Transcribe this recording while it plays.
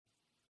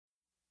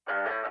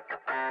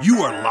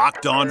You are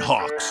Locked On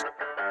Hawks,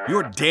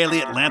 your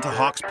daily Atlanta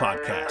Hawks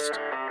podcast.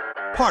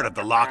 Part of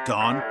the Locked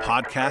On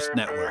Podcast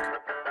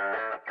Network.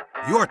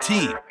 Your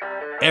team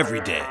every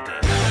day.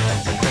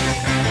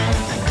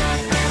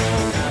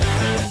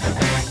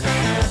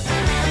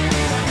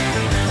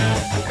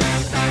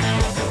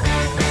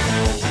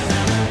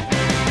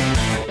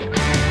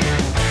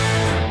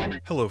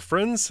 Hello,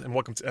 friends, and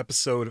welcome to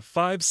episode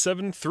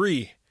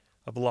 573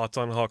 of the Locked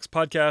On Hawks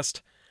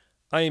podcast.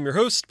 I am your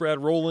host,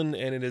 Brad Rowland,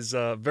 and it is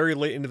very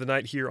late into the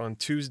night here on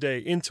Tuesday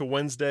into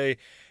Wednesday.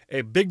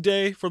 A big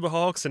day for the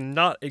Hawks and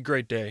not a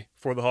great day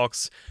for the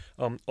Hawks.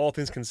 All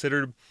things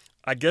considered,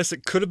 I guess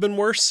it could have been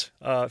worse,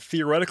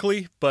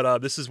 theoretically,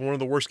 but this is one of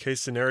the worst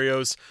case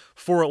scenarios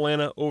for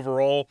Atlanta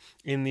overall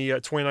in the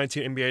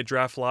 2019 NBA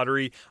Draft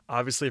Lottery.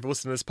 Obviously, if you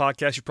listen to this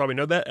podcast, you probably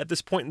know that at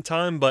this point in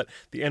time, but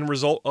the end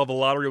result of the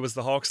lottery was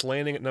the Hawks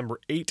landing at number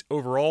 8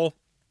 overall.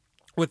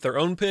 With their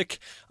own pick.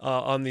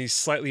 On the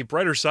slightly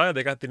brighter side,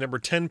 they got the number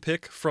 10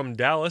 pick from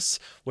Dallas,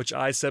 which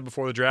I said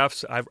before the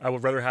draft, I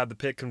would rather have the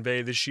pick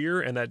convey this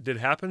year, and that did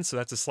happen, so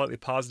that's a slightly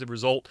positive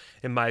result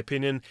in my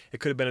opinion.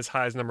 It could have been as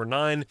high as number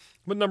 9,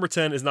 but number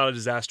 10 is not a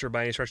disaster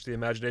by any stretch of the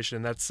imagination,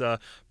 and that's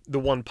the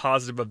one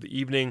positive of the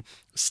evening.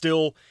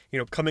 Still,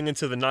 coming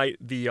into the night,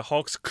 the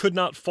Hawks could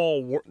not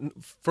fall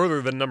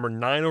further than number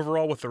 9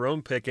 overall with their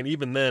own pick, and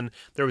even then,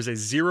 there was a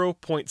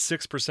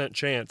 0.6%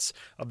 chance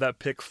of that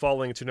pick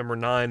falling to number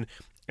 9,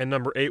 and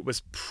number 8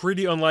 was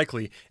pretty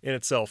unlikely in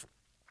itself.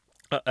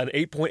 An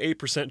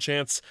 8.8%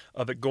 chance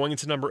of it going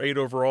into number 8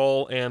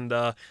 overall, and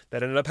that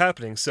ended up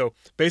happening. So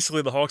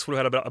basically, the Hawks would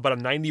have had about a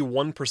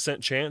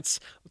 91% chance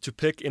to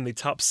pick in the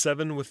top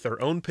 7 with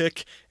their own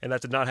pick, and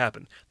that did not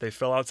happen. They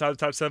fell outside the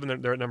top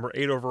 7. They're at number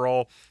 8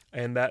 overall,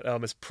 and that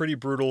is pretty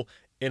brutal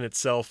in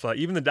itself.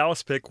 Even the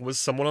Dallas pick was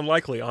somewhat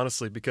unlikely,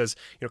 honestly, because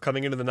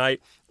coming into the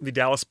night, the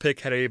Dallas pick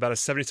had about a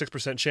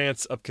 76%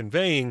 chance of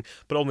conveying,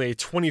 but only a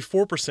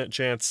 24%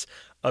 chance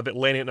of it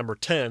landing at number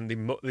 10.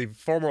 The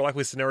far more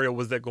likely scenario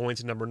was that going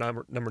to number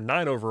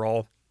 9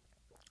 overall.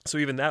 So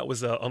even that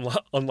was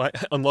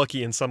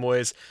unlucky in some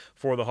ways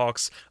for the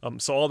Hawks.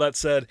 So all that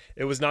said,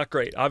 it was not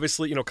great.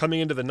 Obviously,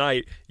 coming into the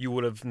night, you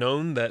would have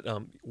known that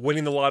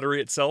winning the lottery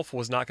itself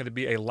was not going to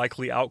be a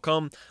likely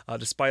outcome.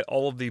 Despite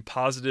all of the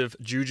positive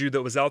juju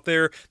that was out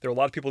there, there were a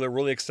lot of people that were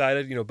really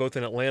excited, both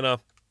in Atlanta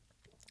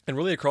and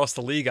really across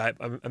the league. I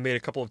made a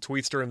couple of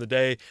tweets during the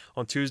day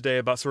on Tuesday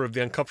about sort of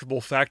the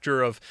uncomfortable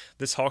factor of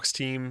this Hawks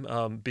team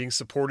being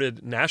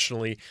supported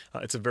nationally.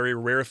 It's a very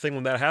rare thing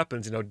when that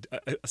happens.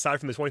 Aside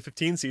from the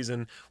 2015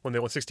 season when they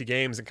won 60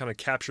 games and kind of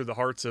captured the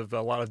hearts of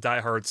a lot of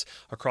diehards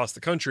across the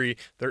country,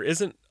 there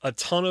isn't a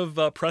ton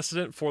of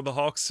precedent for the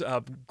Hawks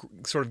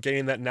sort of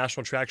gaining that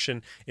national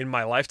traction in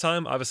my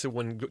lifetime. Obviously,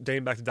 when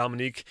dating back to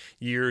Dominique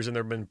years, and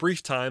there have been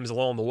brief times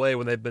along the way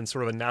when they've been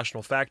sort of a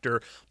national factor,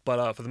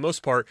 but for the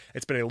most part,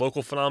 it's been a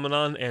local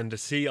phenomenon, and to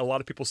see a lot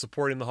of people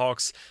supporting the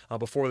Hawks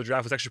before the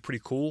draft was actually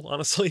pretty cool,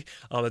 honestly.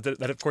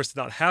 That of course did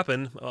not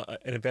happen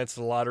in advance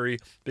of the lottery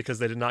because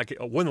they did not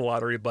win the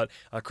lottery, but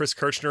Chris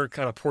Kirchner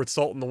kind of poured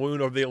salt in the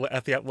wound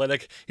at the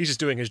Athletic. He's just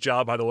doing his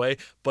job, by the way,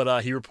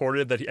 but he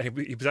reported that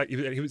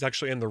he was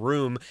actually in the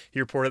room.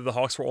 He reported the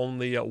Hawks were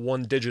only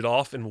one digit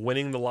off in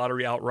winning the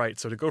lottery outright.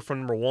 So to go from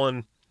number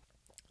 1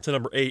 to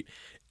number 8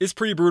 is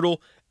pretty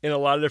brutal in a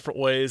lot of different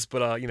ways,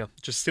 but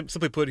just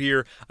simply put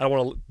here, I don't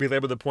want to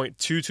belabor the point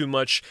too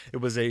much. It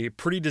was a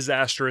pretty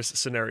disastrous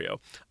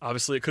scenario.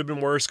 Obviously, it could have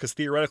been worse because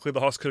theoretically the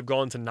Hawks could have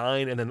gone to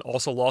 9 and then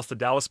also lost the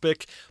Dallas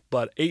pick,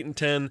 but 8 and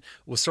 10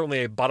 was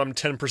certainly a bottom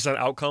 10%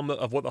 outcome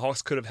of what the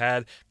Hawks could have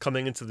had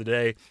coming into the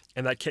day,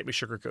 and that can't be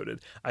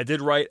sugarcoated. I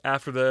did write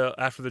after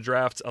the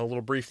draft a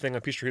little brief thing on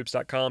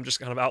PeachtreeHoops.com,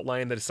 just kind of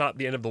outlining that it's not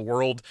the end of the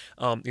world.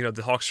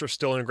 The Hawks are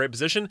still in a great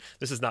position.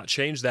 This has not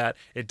changed that.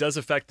 It does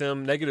affect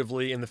them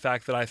negatively in the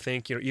fact that I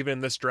think, even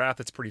in this draft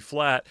that's pretty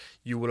flat,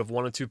 you would have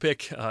wanted to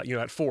pick,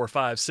 at 4,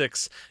 5,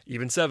 6,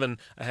 even 7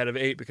 ahead of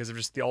 8 because of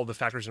just all the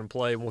factors in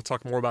play. And we'll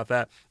talk more about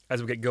that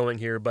as we get going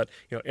here. But,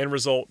 end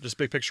result, just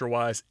big picture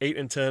wise, 8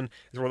 and 10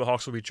 is where the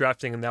Hawks will be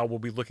drafting. And now we'll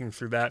be looking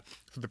through that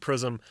through the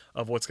prism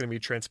of what's going to be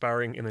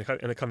transpiring in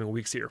the coming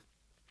weeks here.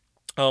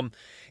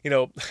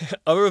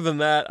 Other than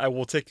that, I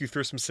will take you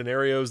through some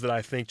scenarios that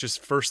I think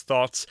just first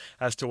thoughts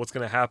as to what's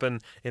going to happen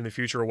in the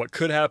future, or what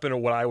could happen, or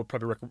what I would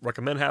probably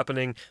recommend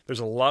happening.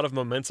 There's a lot of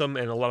momentum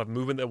and a lot of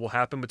movement that will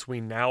happen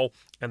between now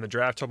and the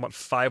draft. Talking about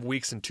 5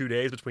 weeks and 2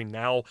 days between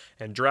now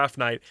and draft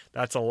night.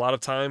 That's a lot of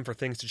time for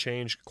things to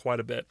change quite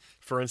a bit.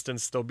 For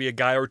instance, there'll be a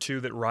guy or two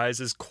that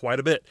rises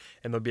quite a bit,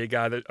 and there'll be a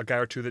guy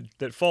or two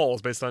that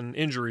falls based on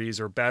injuries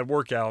or bad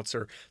workouts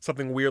or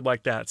something weird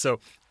like that.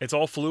 So it's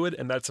all fluid,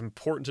 and that's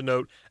important to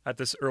note at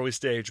this early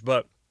stage.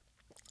 But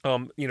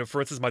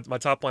for instance, my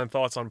top line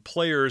thoughts on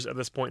players at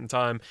this point in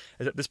time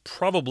is that this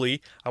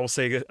probably, I will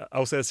say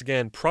this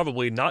again,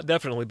 probably, not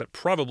definitely, but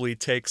probably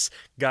takes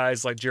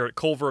guys like Jarrett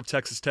Culver of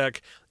Texas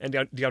Tech and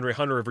DeAndre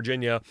Hunter of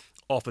Virginia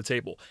off the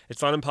table.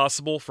 It's not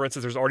impossible. For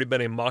instance, there's already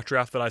been a mock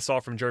draft that I saw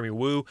from Jeremy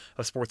Woo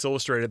of Sports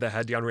Illustrated that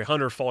had DeAndre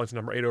Hunter falling to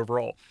number 8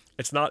 overall.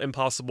 It's not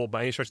impossible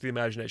by any stretch of the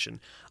imagination.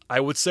 I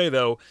would say,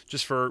 though,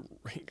 just for,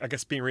 I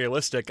guess, being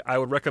realistic, I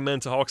would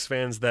recommend to Hawks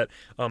fans that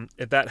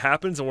if that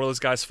happens and one of those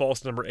guys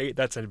falls to number 8,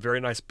 that's a very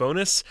nice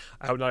bonus.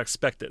 I would not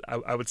expect it.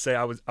 I would say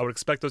I would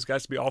expect those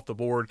guys to be off the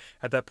board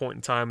at that point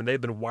in time, and they've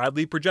been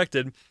widely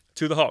projected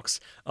to the Hawks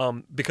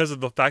because of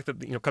the fact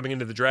that, coming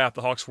into the draft,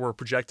 the Hawks were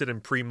projected in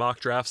pre-mock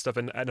draft stuff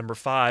at number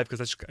 5 because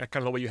that's kind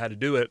of the way you had to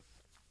do it.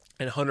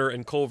 And Hunter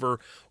and Culver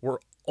were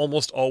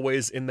almost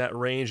always in that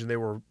range, and they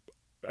were,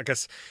 I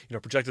guess,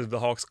 projected to the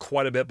Hawks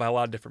quite a bit by a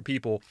lot of different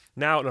people.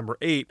 Now at number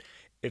 8,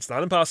 it's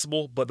not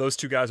impossible, but those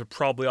two guys are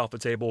probably off the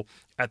table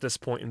at this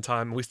point in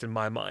time, at least in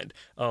my mind.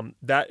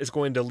 That is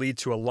going to lead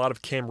to a lot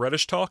of Cam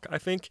Reddish talk, I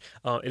think.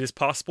 It is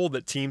possible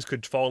that teams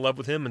could fall in love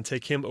with him and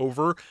take him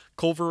over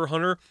Culver or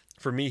Hunter.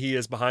 For me, he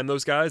is behind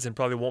those guys and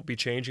probably won't be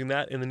changing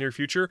that in the near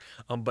future.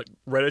 But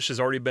Reddish has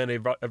already been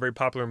a very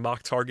popular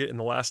mock target in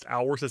the last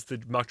hour since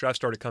the mock draft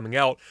started coming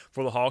out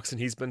for the Hawks,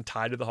 and he's been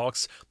tied to the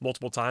Hawks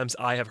multiple times.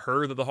 I have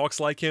heard that the Hawks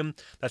like him.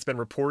 That's been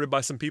reported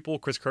by some people.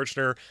 Chris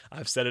Kirchner,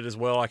 I've said it as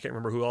well. I can't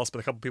remember who else, but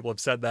a couple people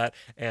have said that,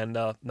 and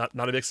not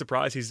a big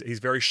surprise. He's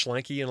very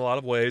schlanky in a lot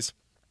of ways.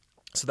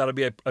 So that'll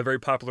be a very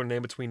popular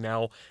name between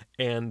now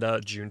and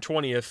June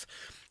 20th.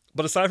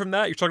 But aside from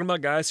that, you're talking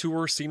about guys who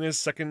were seen as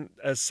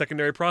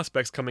secondary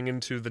prospects coming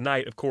into the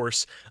night, of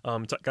course.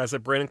 Guys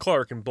like Brandon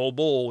Clark and Bol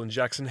Bol and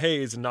Jackson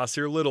Hayes and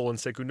Nasir Little and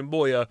Sekou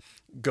Doumbouya,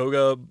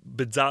 Goga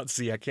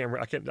Bidzatsi.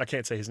 I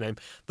can't say his name.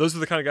 Those are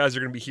the kind of guys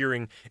you're going to be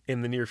hearing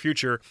in the near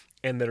future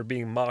and that are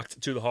being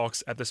mocked to the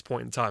Hawks at this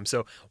point in time.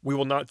 So we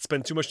will not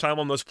spend too much time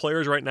on those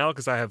players right now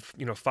because I have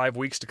 5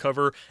 weeks to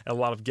cover and a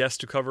lot of guests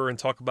to cover and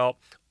talk about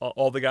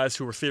all the guys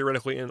who were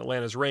theoretically in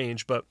Atlanta's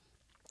range, but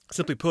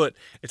simply put,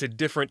 it's a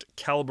different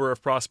caliber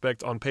of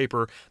prospect on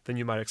paper than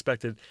you might have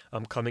expected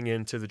coming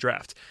into the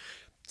draft.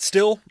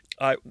 Still,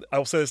 I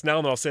will say this now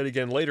and I'll say it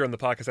again later in the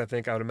podcast,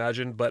 I would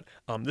imagine, but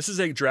this is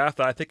a draft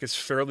that I think is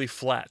fairly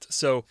flat.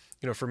 So,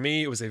 for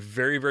me, it was a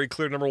very, very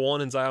clear number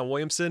 1 in Zion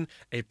Williamson,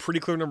 a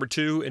pretty clear number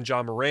 2 in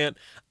John Morant.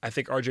 I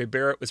think RJ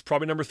Barrett was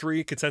probably number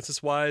 3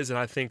 consensus-wise, and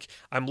I think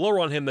I'm lower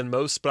on him than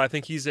most, but I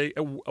think he's a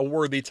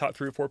worthy top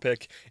 3 or 4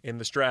 pick in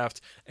this draft.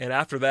 And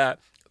after that,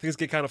 things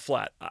get kind of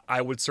flat.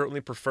 I would certainly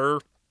prefer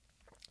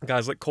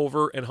guys like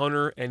Culver and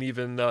Hunter, and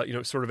even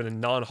sort of in a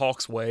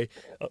non-Hawks way,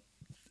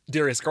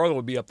 Darius Garland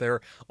would be up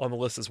there on the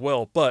list as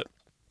well. But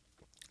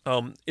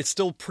it's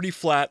still pretty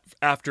flat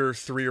after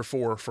 3 or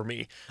 4 for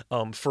me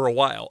for a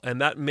while, and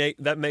that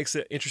makes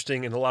it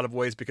interesting in a lot of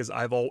ways because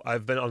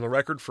I've been on the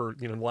record for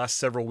the last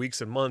several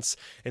weeks and months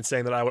in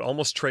saying that I would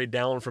almost trade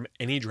down from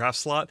any draft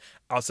slot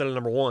outside of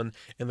number 1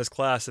 in this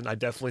class, and I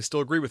definitely still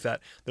agree with that.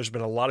 There's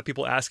been a lot of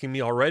people asking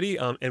me already,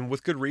 and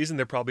with good reason.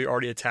 They're probably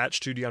already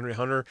attached to DeAndre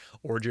Hunter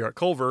or Jarrett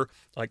Culver.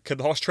 Like, could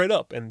the Hawks trade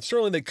up? And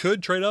certainly they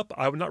could trade up.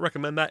 I would not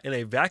recommend that in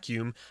a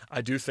vacuum.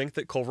 I do think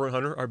that Culver and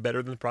Hunter are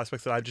better than the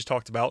prospects that I just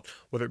talked about,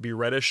 whether it be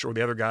Reddish or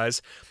the other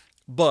guys.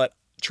 But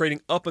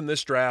trading up in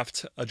this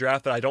draft, a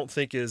draft that I don't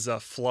think is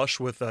flush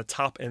with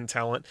top-end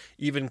talent.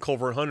 Even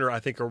Culver and Hunter, I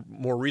think, are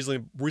more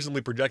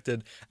reasonably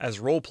projected as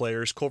role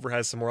players. Culver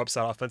has some more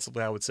upside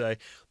offensively, I would say.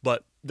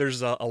 But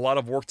there's a lot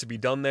of work to be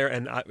done there,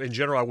 and in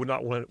general, I would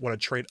not want to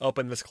trade up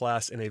in this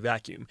class in a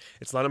vacuum.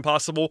 It's not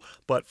impossible,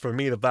 but for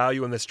me, the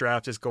value in this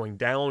draft is going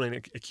down and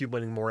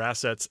accumulating more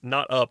assets,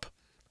 not up.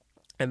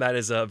 And that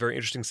is a very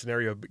interesting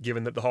scenario,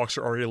 given that the Hawks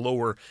are already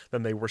lower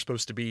than they were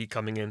supposed to be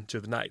coming into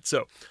the night.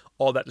 So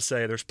all that to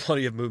say, there's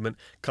plenty of movement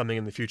coming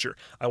in the future.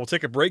 I will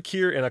take a break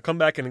here, and I'll come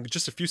back in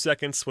just a few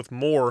seconds with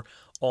more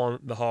on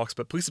the Hawks.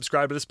 But please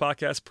subscribe to this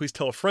podcast. Please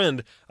tell a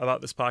friend about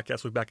this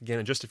podcast. We'll be back again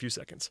in just a few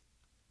seconds.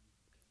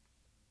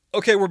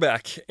 Okay, we're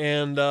back.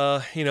 And,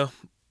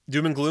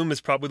 doom and gloom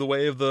is probably the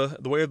way of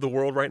the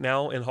world right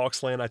now in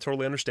Hawksland. I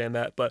totally understand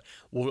that, but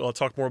we'll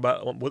talk more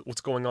about what's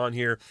going on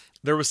here.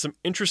 There was some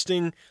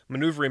interesting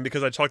maneuvering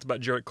because I talked about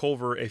Jarrett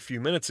Culver a few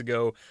minutes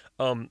ago.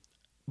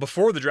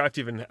 Before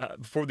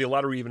the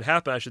lottery even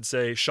happened, I should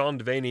say, Sean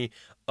Devaney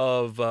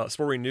of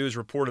Sporting News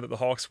reported that the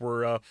Hawks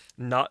were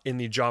not in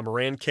the John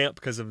Morant camp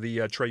because of the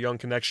Trae Young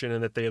connection,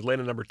 and that they had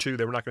landed number 2.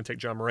 They were not going to take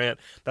John Morant.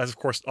 That's, of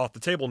course, off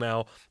the table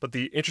now. But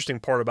the interesting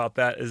part about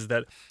that is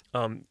that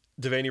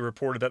Devaney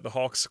reported that the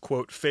Hawks,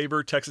 quote,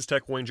 favor Texas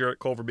Tech wing Jarrett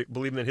Culver,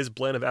 believing that his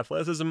blend of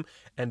athleticism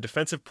and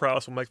defensive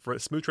prowess will make for a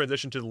smooth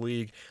transition to the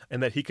league,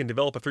 and that he can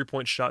develop a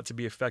three-point shot to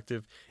be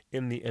effective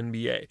in the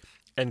NBA.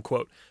 End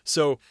quote.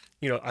 So,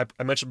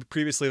 I mentioned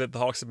previously that the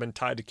Hawks have been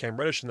tied to Cam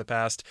Reddish in the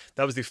past.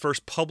 That was the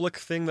first public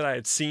thing that I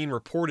had seen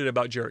reported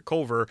about Jarrett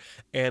Culver.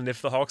 And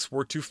if the Hawks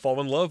were to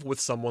fall in love with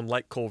someone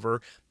like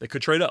Culver, they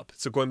could trade up.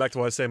 So going back to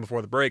what I was saying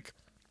before the break,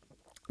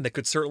 They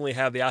could certainly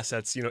have the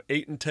assets.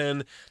 8 and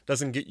 10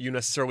 doesn't get you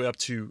necessarily up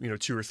to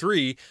 2 or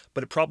 3,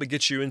 but it probably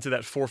gets you into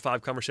that 4 or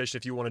 5 conversation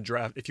if you want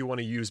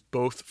to use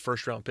both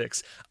first round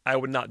picks. I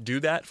would not do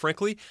that,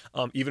 frankly.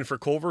 Even for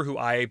Culver, who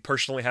I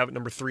personally have at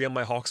number 3 on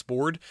my Hawks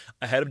board,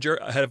 ahead of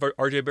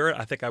RJ Barrett.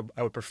 I think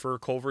I would prefer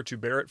Culver to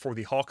Barrett for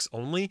the Hawks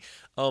only.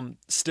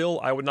 Still,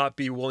 I would not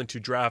be willing to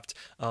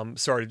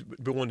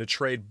be willing to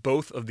trade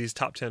both of these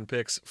top 10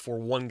 picks for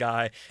one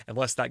guy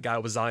unless that guy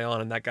was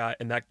Zion, and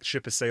that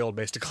ship has sailed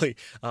basically.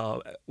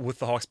 With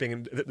the Hawks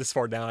being this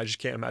far down, I just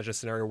can't imagine a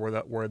scenario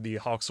where the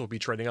Hawks will be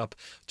trading up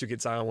to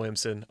get Zion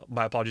Williamson.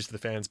 My apologies to the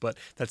fans, but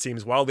that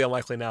seems wildly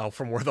unlikely now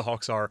from where the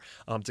Hawks are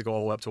to go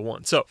all the way up to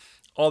 1. So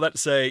all that to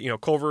say,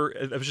 Culver,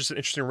 it was just an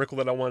interesting wrinkle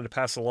that I wanted to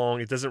pass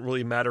along. It doesn't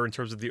really matter in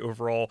terms of the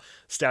overall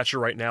stature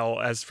right now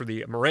as for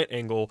the Morant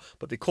angle,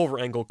 but the Culver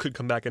angle could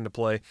come back into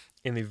play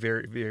in the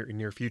very, very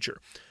near future.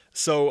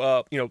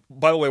 So,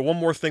 by the way, one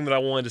more thing that I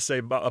wanted to say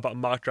about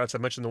mock drafts. I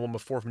mentioned the one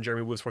before from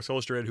Jeremy Wood, Sports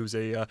Illustrated, who's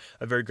a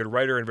very good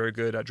writer and very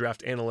good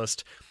draft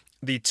analyst.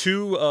 The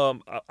two,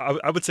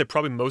 I would say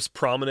probably most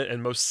prominent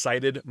and most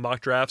cited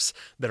mock drafts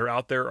that are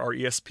out there are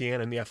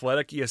ESPN and The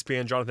Athletic.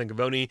 ESPN, Jonathan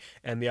Givony,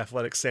 and The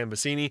Athletic, Sam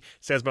Vecenie.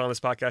 Sam's been on this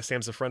podcast.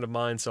 Sam's a friend of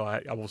mine, so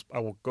I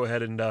will go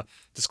ahead and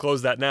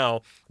disclose that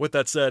now. With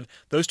that said,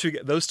 those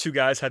two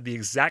guys had the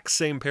exact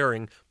same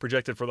pairing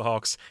projected for the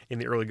Hawks in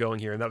the early going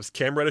here, and that was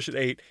Cam Reddish at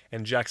 8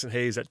 and Jackson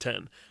Hayes at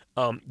 10.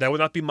 That would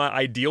not be my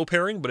ideal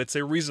pairing, but it's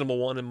a reasonable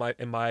one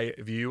in my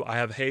view. I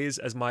have Hayes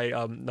as my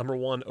number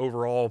 1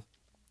 overall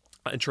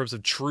in terms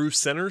of true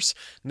centers.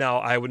 Now,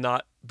 I would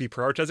not be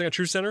prioritizing a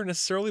true center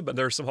necessarily, but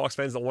there are some Hawks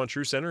fans that want a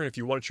true center, and if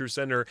you want a true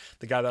center,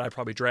 the guy that I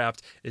probably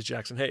draft is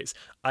Jackson Hayes.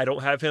 I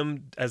don't have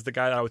him as the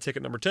guy that I would take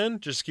at number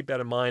 10, just keep that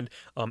in mind,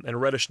 and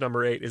Reddish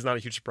number 8 is not a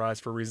huge surprise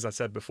for reasons I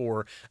said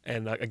before,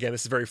 and again,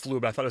 this is very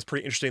fluid, but I thought it was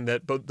pretty interesting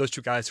that both those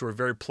two guys who are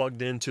very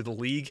plugged into the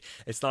league,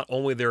 it's not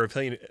only their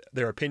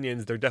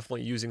opinions, they're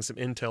definitely using some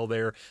intel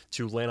there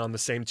to land on the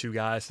same two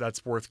guys, so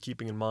that's worth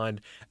keeping in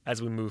mind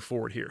as we move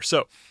forward here.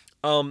 So,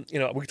 we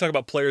can talk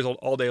about players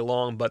all day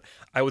long, but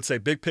I would say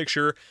big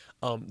picture,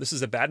 this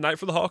is a bad night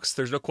for the Hawks.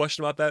 There's no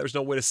question about that. There's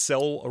no way to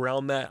sell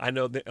around that. I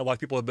know that a lot of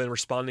people have been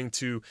responding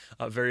to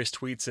various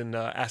tweets and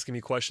asking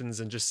me questions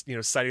and just,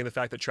 citing the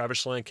fact that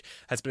Travis Schlenk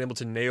has been able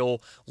to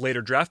nail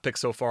later draft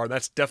picks so far. And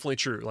that's definitely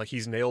true. Like,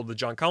 he's nailed the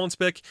John Collins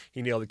pick.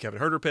 He nailed the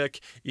Kevin Huerter pick.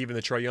 Even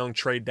the Trae Young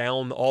trade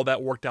down. All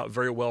that worked out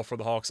very well for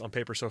the Hawks on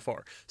paper so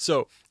far.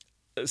 So,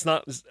 it's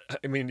not,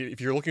 if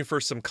you're looking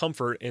for some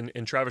comfort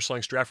in Travis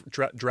Schlenk's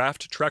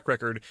draft track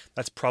record,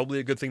 that's probably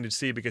a good thing to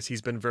see because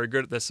he's been very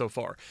good at this so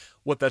far.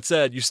 With that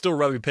said, you still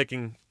rather be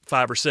picking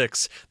 5 or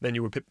 6 than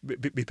you would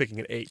be picking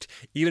at 8.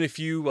 Even if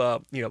you,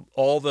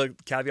 all the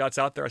caveats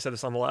out there, I said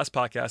this on the last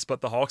podcast, but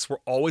the Hawks were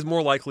always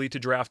more likely to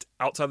draft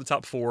outside the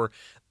top 4,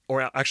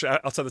 or actually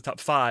outside the top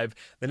 5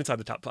 than inside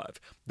the top 5.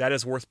 That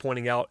is worth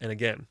pointing out, and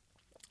again,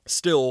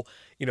 still,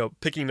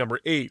 picking number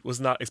 8 was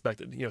not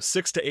expected.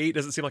 6 to 8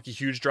 doesn't seem like a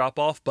huge drop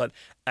off, but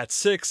at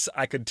 6,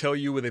 I could tell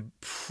you with a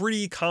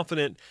pretty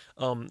confident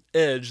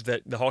edge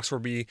that the Hawks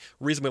would be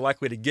reasonably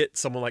likely to get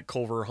someone like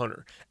Culver or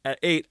Hunter. At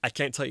 8, I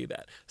can't tell you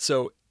that.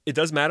 So it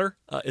does matter.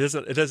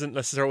 It doesn't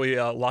necessarily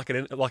lock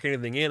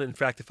anything in. In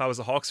fact, if I was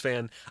a Hawks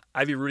fan,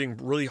 I'd be rooting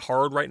really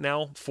hard right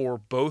now for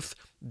both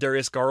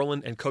Darius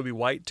Garland and Coby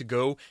White to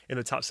go in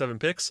the top 7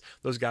 picks.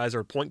 Those guys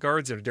are point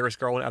guards. Darius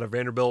Garland out of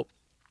Vanderbilt,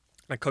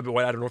 and Coby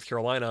White out of North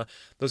Carolina.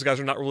 Those guys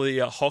are not really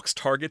Hawks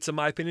targets, in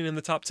my opinion, in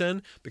the top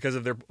 10 because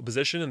of their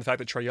position and the fact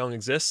that Trae Young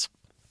exists.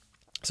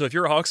 So if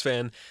you're a Hawks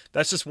fan,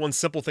 that's just one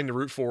simple thing to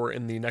root for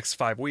in the next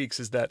 5 weeks,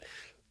 is that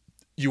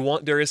you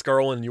want Darius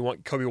Garland and you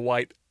want Coby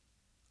White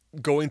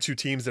going to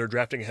teams that are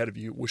drafting ahead of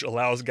you, which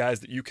allows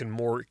guys that you can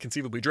more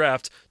conceivably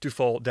draft to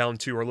fall down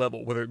to your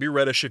level, whether it be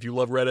Reddish if you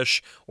love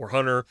Reddish, or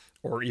Hunter,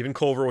 or even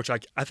Culver, which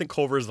I think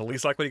Culver is the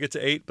least likely to get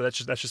to 8, but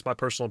that's just my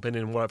personal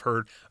opinion and what I've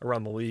heard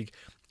around the league.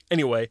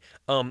 Anyway,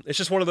 it's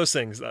just one of those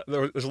things.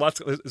 There's a lot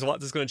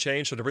that's going to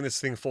change. So to bring this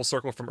thing full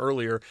circle from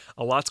earlier,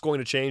 a lot's going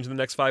to change in the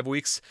next 5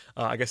 weeks.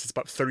 I guess it's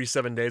about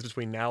 37 days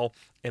between now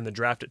and the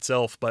draft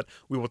itself, but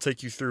we will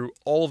take you through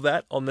all of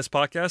that on this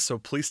podcast. So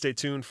please stay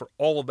tuned for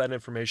all of that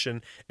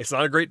information. It's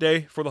not a great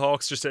day for the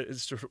Hawks, just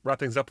to wrap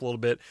things up a little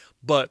bit,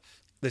 but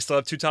they still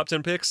have 2 top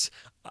 10 picks.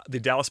 The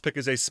Dallas pick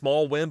is a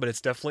small win, but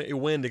it's definitely a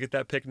win to get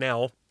that pick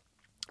now.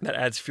 That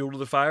adds fuel to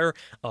the fire.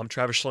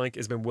 Travis Schlenk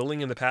has been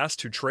willing in the past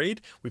to trade.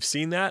 We've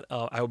seen that.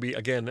 I will be,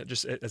 again,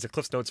 just as a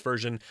Cliff Notes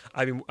version,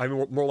 I'm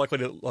more likely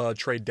to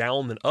trade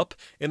down than up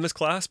in this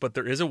class, but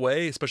there is a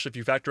way, especially if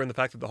you factor in the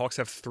fact that the Hawks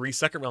have 3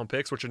 second-round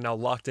picks, which are now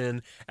locked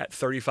in at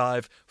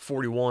 35,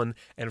 41,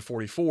 and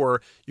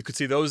 44. You could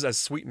see those as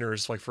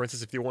sweeteners. Like, for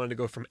instance, if you wanted to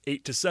go from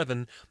 8 to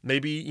 7,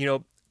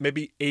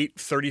 maybe 8,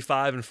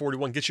 35, and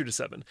 41 get you to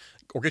 7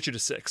 or get you to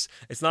 6.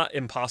 It's not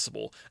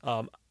impossible.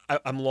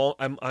 I'm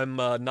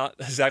not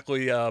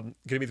exactly going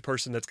to be the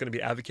person that's going to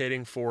be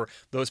advocating for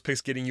those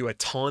picks getting you a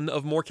ton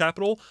of more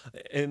capital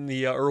in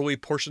the early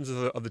portions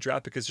of the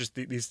draft, because just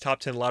these top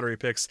 10 lottery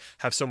picks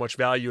have so much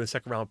value in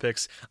second round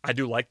picks. I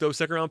do like those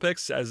second round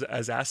picks as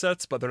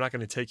assets, but they're not going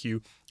to take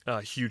you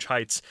huge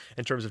heights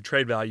in terms of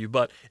trade value.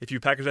 But if you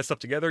package that stuff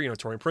together,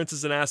 Taurean Prince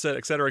is an asset,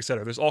 et cetera, et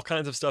cetera. There's all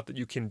kinds of stuff that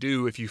you can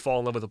do if you fall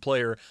in love with a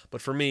player.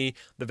 But for me,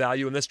 the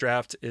value in this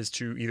draft is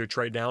to either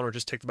trade down or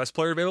just take the best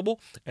player available.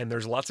 And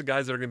there's lots of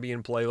guys that are going to be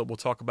in play that we'll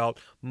talk about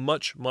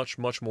much, much,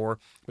 much more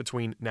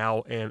between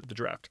now and the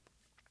draft.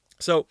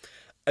 So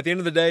at the end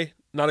of the day,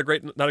 not a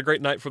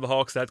great night for the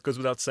Hawks. That goes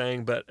without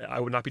saying, but I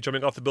would not be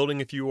jumping off the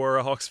building if you are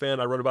a Hawks fan.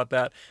 I wrote about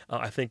that.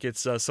 I think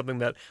it's something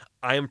that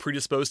I am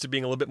predisposed to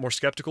being a little bit more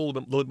skeptical, a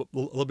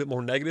little bit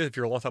more negative. If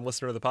you're a long-time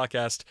listener to the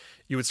podcast,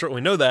 you would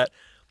certainly know that.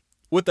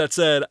 With that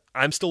said,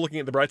 I'm still looking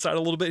at the bright side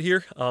a little bit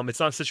here. It's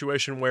not a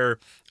situation where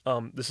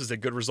this is a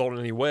good result in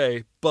any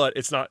way, but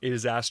it's not a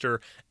disaster,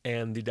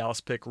 and the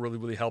Dallas pick really,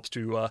 really helps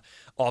to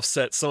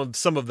offset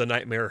some of the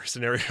nightmare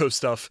scenario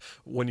stuff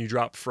when you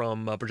drop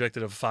from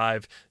projected of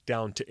 5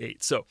 down to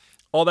 8. So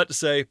all that to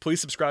say, please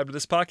subscribe to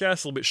this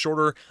podcast. A little bit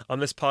shorter on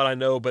this pod, I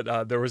know,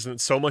 but there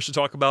wasn't so much to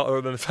talk about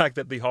other than the fact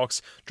that the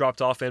Hawks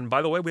dropped off. And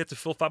by the way, we have to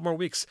fill 5 more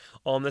weeks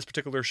on this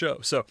particular show.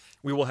 So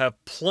we will have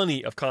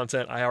plenty of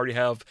content. I already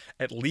have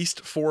at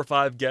least 4 or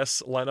 5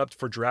 guests lined up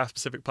for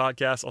draft-specific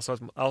podcasts.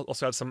 I'll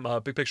also have some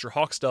big picture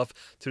Hawk stuff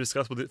to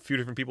discuss with a few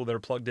different people that are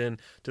plugged in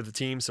to the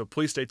team. So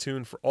please stay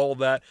tuned for all of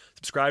that.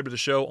 Subscribe to the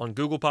show on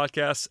Google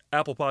Podcasts,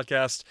 Apple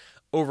Podcasts,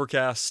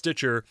 Overcast,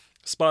 Stitcher,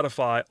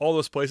 Spotify, all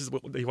those places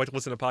that you like to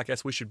listen to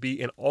podcasts. We should be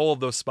in all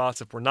of those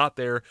spots. If we're not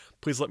there,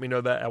 please let me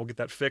know that. I will get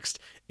that fixed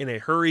in a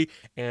hurry.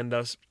 And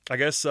I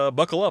guess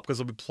buckle up, because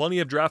there'll be plenty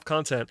of draft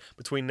content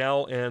between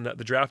now and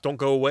the draft. Don't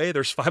go away.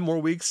 There's 5 more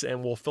weeks,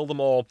 and we'll fill them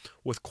all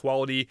with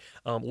quality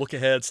look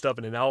ahead stuff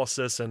and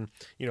analysis and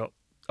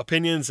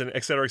opinions and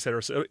et cetera, et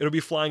cetera. So it'll be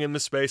flying in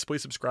this space.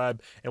 Please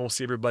subscribe, and we'll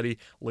see everybody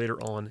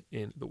later on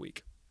in the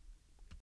week.